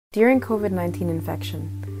During COVID-19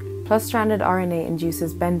 infection, plus-stranded RNA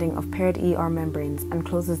induces bending of paired ER membranes and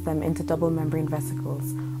closes them into double membrane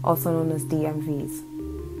vesicles, also known as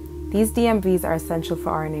DMVs. These DMVs are essential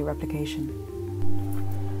for RNA replication.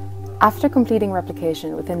 After completing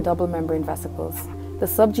replication within double membrane vesicles, the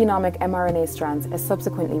subgenomic mRNA strands is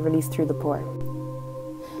subsequently released through the pore.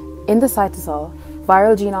 In the cytosol,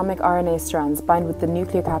 viral genomic RNA strands bind with the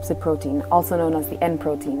nucleocapsid protein, also known as the N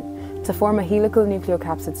protein, to form a helical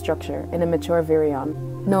nucleocapsid structure in a mature virion,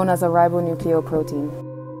 known as a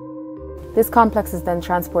ribonucleoprotein. This complex is then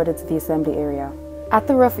transported to the assembly area. At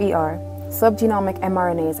the rough ER, subgenomic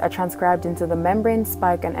mRNAs are transcribed into the membrane,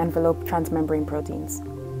 spike, and envelope transmembrane proteins.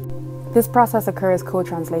 This process occurs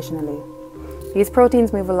co-translationally. These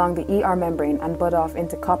proteins move along the ER membrane and bud off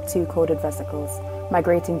into COP2-coded vesicles,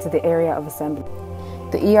 migrating to the area of assembly,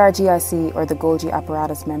 the ERGIC or the Golgi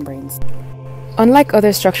apparatus membranes. Unlike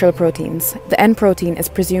other structural proteins, the N protein is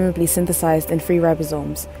presumably synthesized in free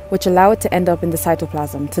ribosomes, which allow it to end up in the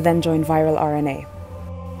cytoplasm to then join viral RNA.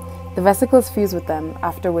 The vesicles fuse with them,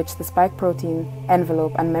 after which the spike protein,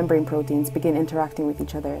 envelope, and membrane proteins begin interacting with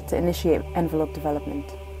each other to initiate envelope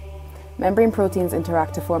development. Membrane proteins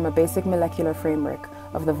interact to form a basic molecular framework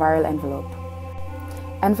of the viral envelope.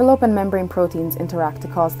 Envelope and membrane proteins interact to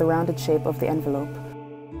cause the rounded shape of the envelope.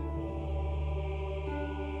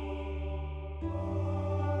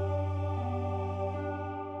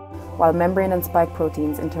 While membrane and spike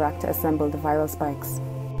proteins interact to assemble the viral spikes.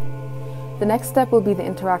 The next step will be the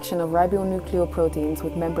interaction of ribonucleoproteins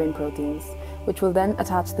with membrane proteins, which will then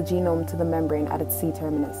attach the genome to the membrane at its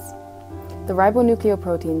C-terminus. The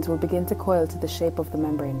ribonucleoproteins will begin to coil to the shape of the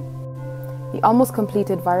membrane. The almost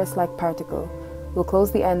completed virus-like particle will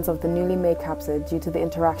close the ends of the newly made capsid due to the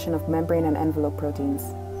interaction of membrane and envelope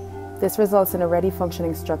proteins. This results in a ready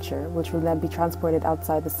functioning structure, which will then be transported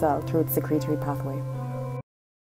outside the cell through its secretory pathway.